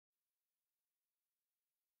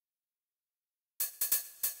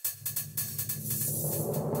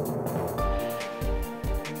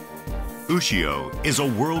Ushio is a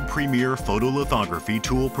world premier photolithography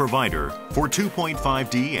tool provider for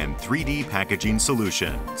 2.5D and 3D packaging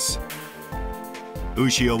solutions.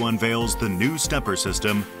 Ushio unveils the new stepper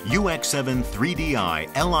system UX7 3DI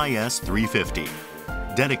LIS 350,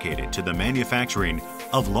 dedicated to the manufacturing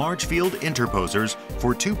of large field interposers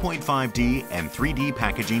for 2.5D and 3D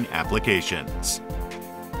packaging applications.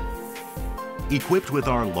 Equipped with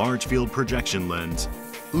our large field projection lens,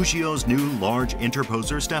 Ushio's new large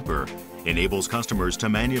interposer stepper enables customers to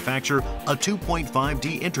manufacture a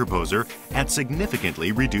 2.5D interposer at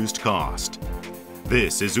significantly reduced cost.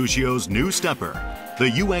 This is Ushio's new stepper, the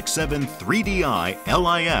UX7 3DI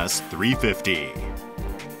LIS 350.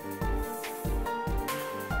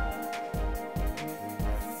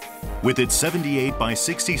 With its 78 by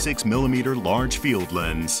 66 millimeter large field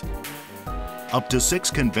lens, up to 6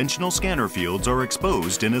 conventional scanner fields are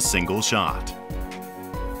exposed in a single shot.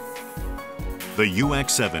 The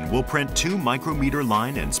UX7 will print 2 micrometer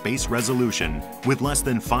line and space resolution with less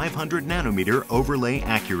than 500 nanometer overlay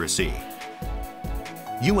accuracy.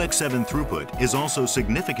 UX7 throughput is also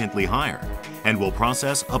significantly higher and will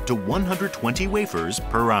process up to 120 wafers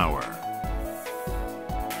per hour.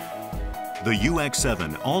 The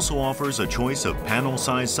UX7 also offers a choice of panel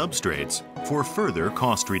size substrates for further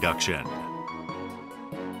cost reduction.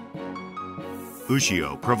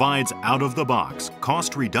 Ushio provides out-of-the-box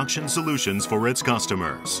cost reduction solutions for its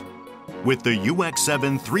customers with the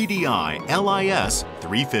UX7 3DI LIS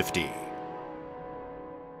 350.